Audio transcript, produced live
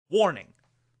Warning: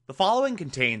 the following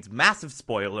contains massive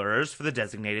spoilers for the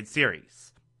designated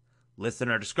series.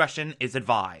 Listener discretion is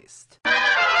advised.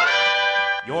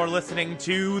 You're listening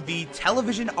to The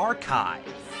Television Archive,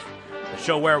 the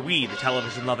show where we, the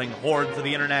television-loving hordes of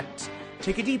the internet,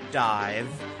 take a deep dive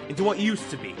into what used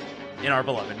to be in our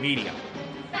beloved medium.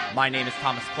 My name is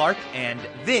Thomas Clark, and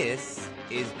this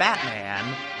is Batman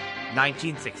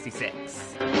 1966.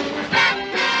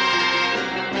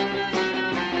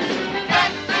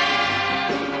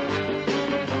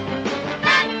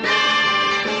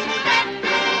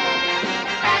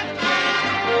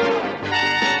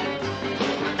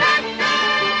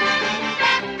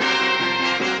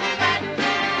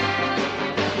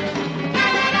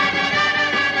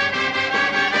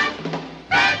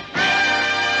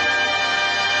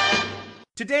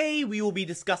 Today we will be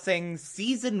discussing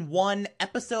Season 1,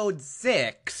 Episode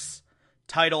 6,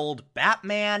 titled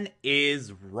Batman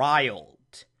is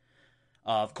Riled.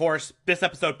 Of course, this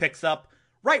episode picks up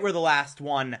right where the last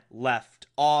one left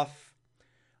off.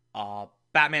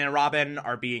 Batman and Robin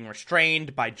are being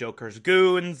restrained by Joker's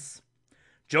goons.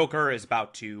 Joker is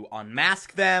about to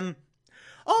unmask them.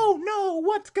 Oh no,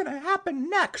 what's gonna happen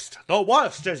next? The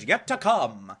worst is yet to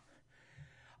come.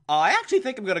 I actually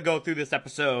think I'm gonna go through this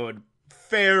episode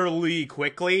fairly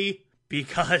quickly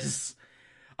because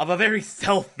of a very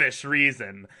selfish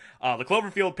reason. The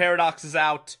Cloverfield Paradox is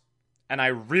out, and I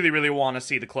really want to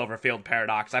see the Cloverfield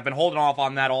Paradox. I've been holding off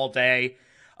on that all day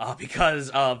because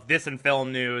of this and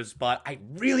film news, but I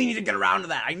really need to get around to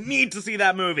that. I need to see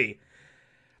that movie.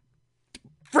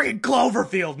 Freaking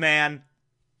Cloverfield, man.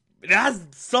 It has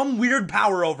some weird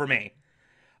power over me.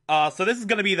 So this is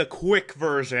going to be the quick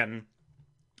version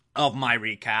of my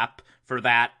recap for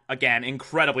that, again,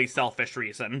 incredibly selfish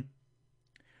reason.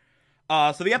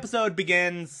 So the episode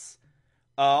begins,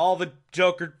 all the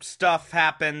Joker stuff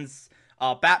happens,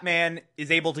 Batman is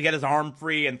able to get his arm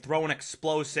free and throw an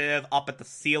explosive up at the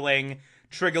ceiling,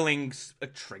 triggering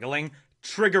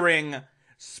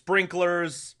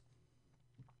sprinklers.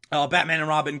 Batman and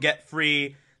Robin get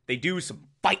free, they do some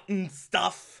fighting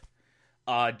stuff.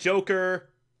 Joker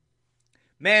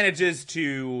manages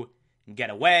to get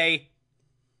away.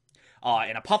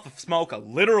 In a puff of smoke, a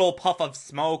literal puff of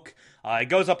smoke. He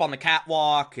goes up on the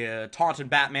catwalk, taunting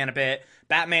Batman a bit.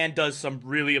 Batman does some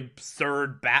really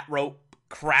absurd bat rope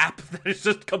crap that is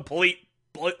just complete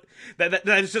that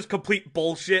is just complete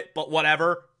bullshit, but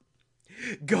whatever.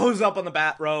 Goes up on the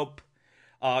bat rope,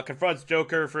 confronts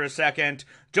Joker for a second.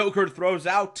 Joker throws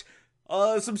out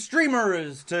some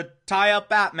streamers to tie up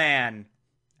Batman.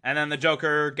 And then the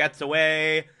Joker gets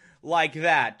away like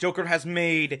that. Joker has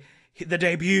made the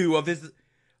debut of his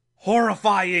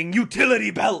horrifying utility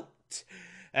belt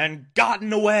and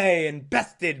gotten away and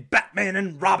bested Batman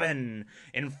and Robin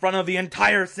in front of the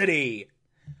entire city.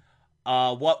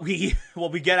 What we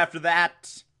get after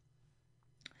that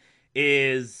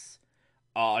is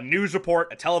a news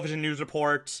report, a television news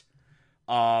report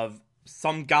of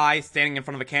some guy standing in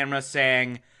front of a camera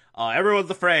saying, everyone's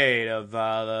afraid of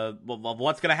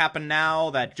what's gonna happen now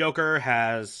that Joker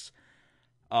has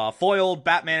foiled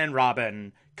Batman and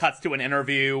Robin. Cuts to an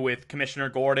interview with Commissioner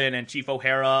Gordon and Chief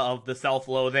O'Hara of the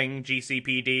self-loathing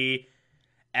GCPD,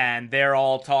 and they're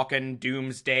all talking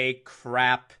doomsday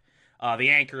crap. The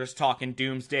anchor is talking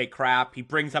doomsday crap. He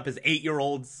brings up his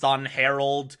 8-year-old son,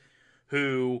 Harold,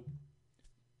 who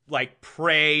was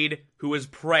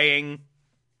praying,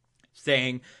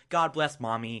 saying, God bless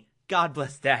mommy, God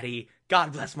bless daddy,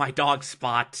 God bless my dog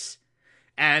Spot.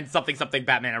 And something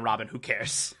Batman and Robin, who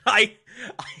cares? I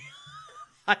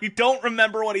don't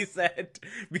remember what he said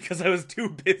because I was too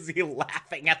busy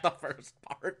laughing at the first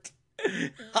part.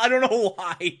 I don't know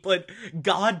why, but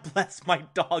God bless my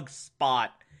dog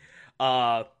Spot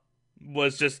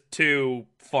was just too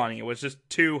funny. It was just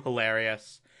too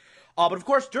hilarious. But of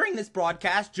course, during this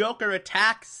broadcast, Joker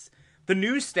attacks the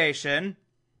news station,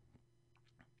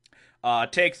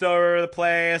 takes over the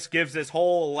place, gives this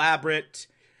whole elaborate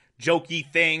jokey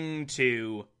thing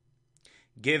to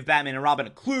give Batman and Robin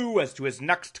a clue as to his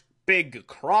next big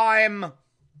crime.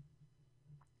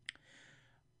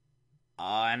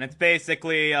 And it's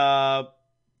basically,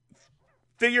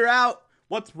 figure out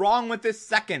what's wrong with this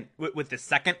sentence.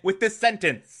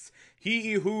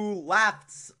 He who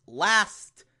laughs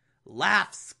last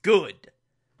laughs good.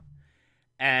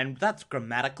 And that's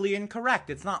grammatically incorrect.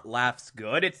 It's not laughs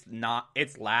good, it's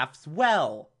laughs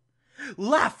well.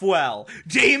 Laughwell!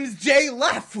 James J.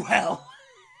 Laughwell!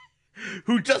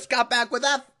 who just got back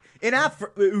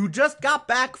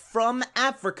from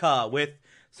Africa with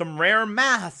some rare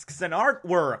masks and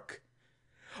artwork.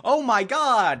 Oh my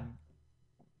god!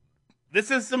 This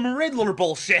is some Riddler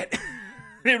bullshit.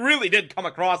 It really did come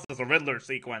across as a Riddler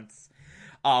sequence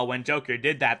when Joker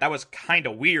did that. That was kind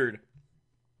of weird.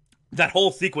 That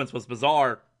whole sequence was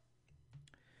bizarre.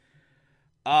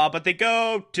 But they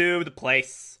go to the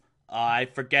place. I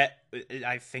forget.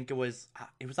 I think it was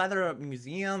either a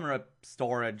museum or a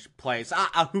storage place.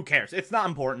 Who cares? It's not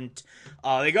important.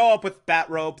 They go up with bat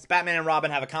ropes. Batman and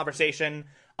Robin have a conversation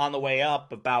on the way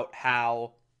up about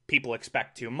how people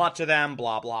expect too much of them,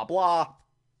 blah, blah, blah.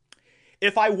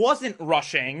 If I wasn't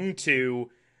rushing to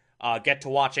get to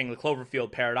watching the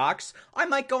Cloverfield Paradox, I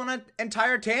might go on an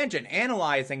entire tangent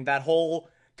analyzing that whole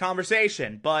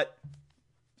conversation, but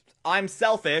I'm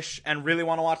selfish and really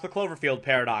want to watch the Cloverfield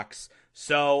Paradox,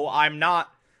 so I'm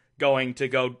not going to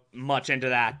go much into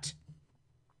that.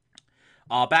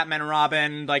 Batman and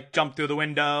Robin, jump through the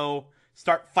window,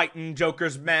 start fighting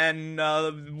Joker's men,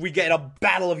 we get a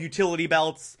battle of utility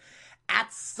belts.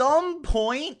 At some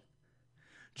point,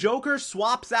 Joker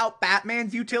swaps out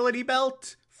Batman's utility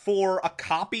belt for a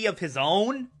copy of his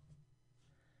own.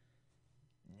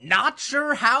 Not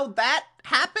sure how that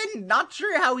happened. Not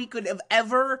sure how he could have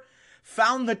ever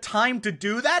found the time to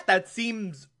do that. That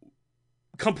seems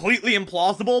completely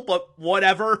implausible, but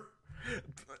whatever.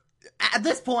 At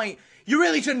this point, you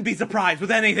really shouldn't be surprised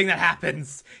with anything that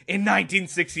happens in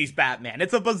 1960s Batman.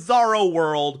 It's a bizarro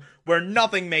world where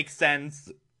nothing makes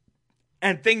sense,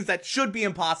 and things that should be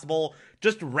impossible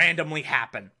just randomly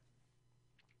happen.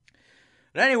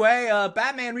 But anyway,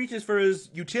 Batman reaches for his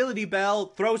utility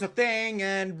belt, throws a thing,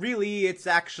 and really it's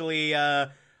actually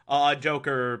a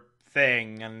Joker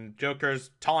thing, and Joker's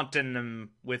taunting him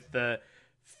with the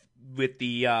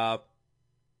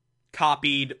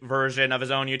copied version of his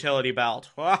own utility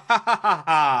belt.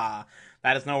 That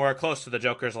is nowhere close to the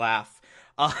Joker's laugh.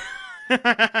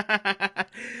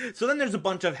 So then there's a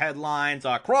bunch of headlines.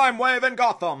 Crime wave in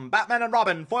Gotham. Batman and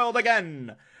Robin foiled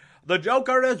again. The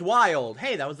Joker is wild.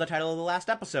 Hey, that was the title of the last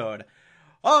episode.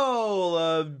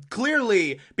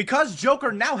 Clearly, because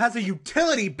Joker now has a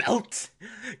utility belt,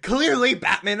 clearly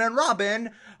Batman and Robin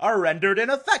are rendered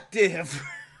ineffective.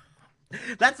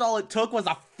 That's all it took was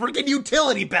a freaking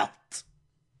utility belt.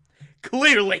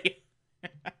 Clearly.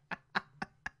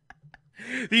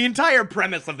 The entire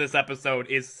premise of this episode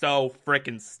is so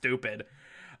freaking stupid.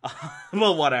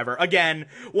 Well, whatever. Again,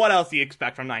 what else do you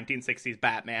expect from 1960s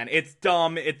Batman? It's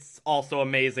dumb. It's also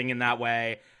amazing in that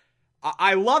way.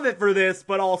 I love it for this,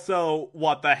 but also,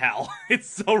 what the hell? It's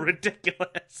so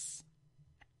ridiculous.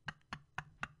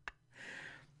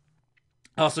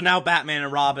 So now Batman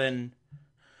and Robin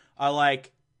are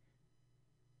like,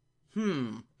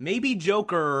 maybe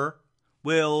Joker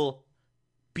will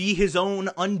be his own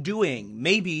undoing.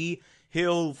 Maybe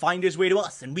he'll find his way to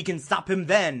us and we can stop him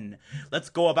then. Let's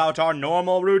go about our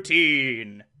normal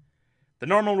routine. The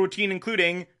normal routine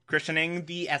including christening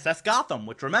the SS Gotham,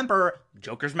 which, remember,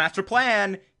 Joker's master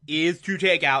plan is to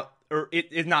take out, or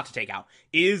it is not to take out,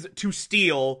 is to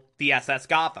steal the SS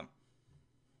Gotham.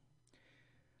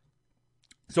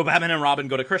 So Batman and Robin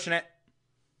go to christen it,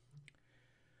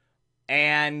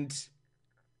 and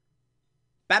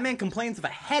Batman complains of a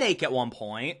headache at one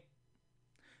point,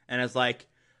 and is like,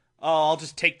 oh, I'll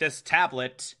just take this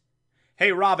tablet.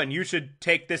 Hey, Robin, you should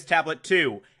take this tablet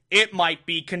too. It might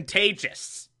be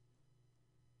contagious.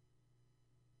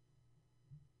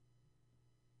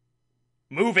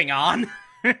 Moving on.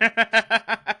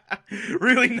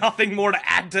 Really nothing more to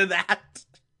add to that.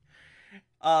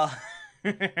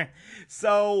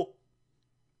 So,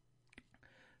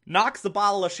 knocks the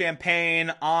bottle of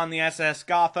champagne on the SS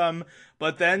Gotham,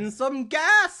 but then some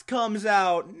gas comes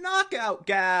out. Knockout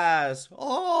gas.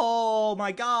 Oh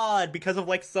my god. Because of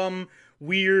some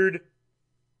weird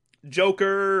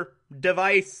Joker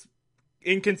device,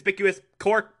 inconspicuous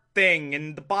cork thing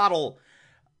in the bottle.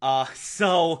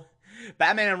 So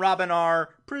Batman and Robin are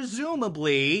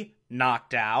presumably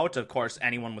knocked out. Of course,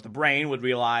 anyone with a brain would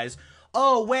realize,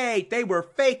 oh wait, they were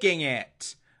faking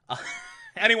it.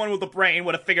 Anyone with a brain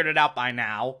would have figured it out by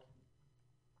now.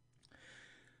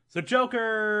 So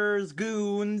Joker's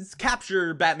goons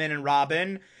capture Batman and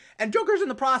Robin, and Joker's in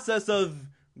the process of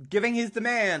giving his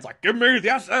demands, like, give me the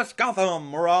SS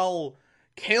Gotham, or I'll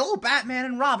kill Batman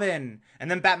and Robin.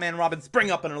 And then Batman and Robin spring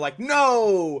up and are like,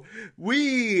 no!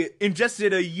 We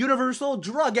ingested a universal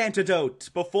drug antidote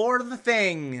before the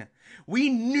thing. We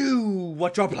knew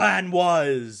what your plan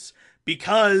was.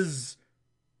 Because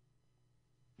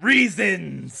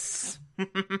reasons.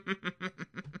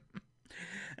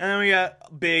 And we got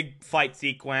a big fight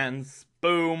sequence.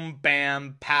 Boom,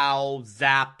 bam, pow,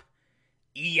 zap,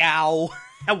 eow.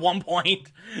 At one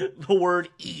point, the word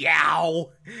eow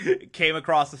came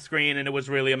across the screen and it was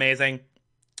really amazing.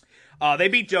 They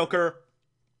beat Joker.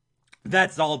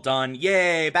 That's all done.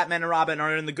 Yay! Batman and Robin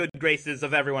are in the good graces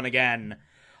of everyone again.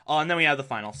 And then we have the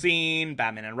final scene.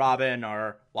 Batman and Robin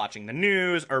are watching the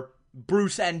news, or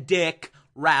Bruce and Dick,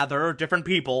 rather, different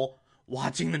people,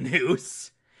 watching the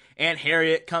news. And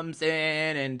Harriet comes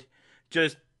in and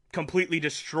just completely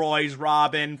destroys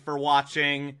Robin for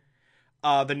watching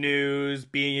the news,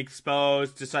 being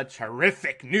exposed to such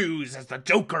horrific news as the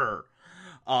Joker.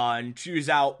 And chews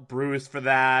out Bruce for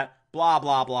that. Blah,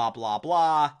 blah, blah, blah,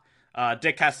 blah.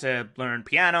 Dick has to learn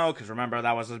piano, because remember,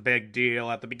 that was a big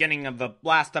deal at the beginning of the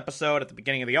last episode, at the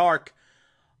beginning of the arc.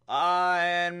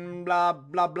 And blah,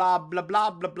 blah, blah, blah,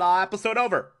 blah, blah, blah, episode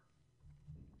over.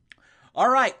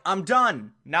 Alright, I'm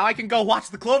done. Now I can go watch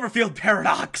the Cloverfield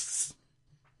Paradox.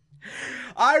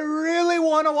 I really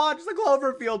want to watch the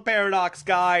Cloverfield Paradox,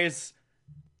 guys.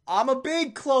 I'm a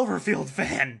big Cloverfield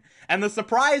fan, and the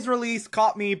surprise release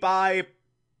caught me by,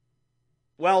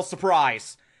 well,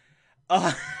 surprise.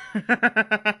 If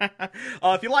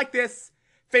you like this,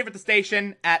 favorite the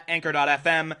station at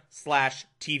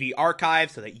anchor.fm/TV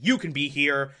archive so that you can be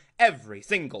here every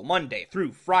single Monday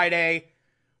through Friday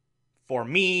for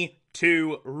me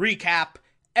to recap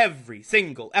every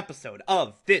single episode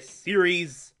of this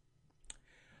series.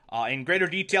 In greater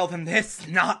detail than this,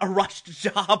 not a rushed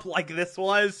job like this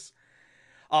was.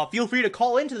 Feel free to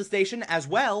call into the station as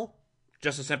well,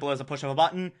 just as simple as a push of a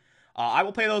button. I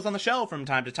will play those on the show from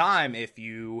time to time if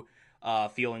you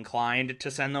feel inclined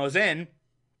to send those in.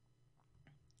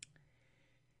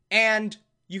 And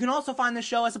you can also find the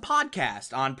show as a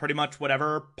podcast on pretty much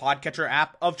whatever podcatcher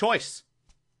app of choice.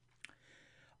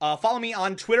 Follow me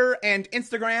on Twitter and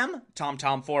Instagram,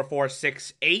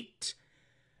 TomTom4468,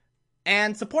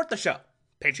 and support the show.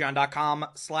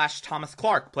 Patreon.com/Thomas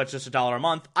Clark. Pledge just $1 a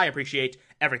month. I appreciate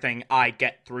everything I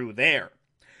get through there.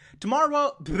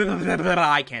 Tomorrow,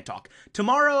 I can't talk.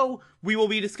 Tomorrow, we will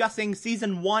be discussing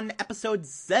Season 1, Episode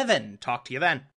 7. Talk to you then.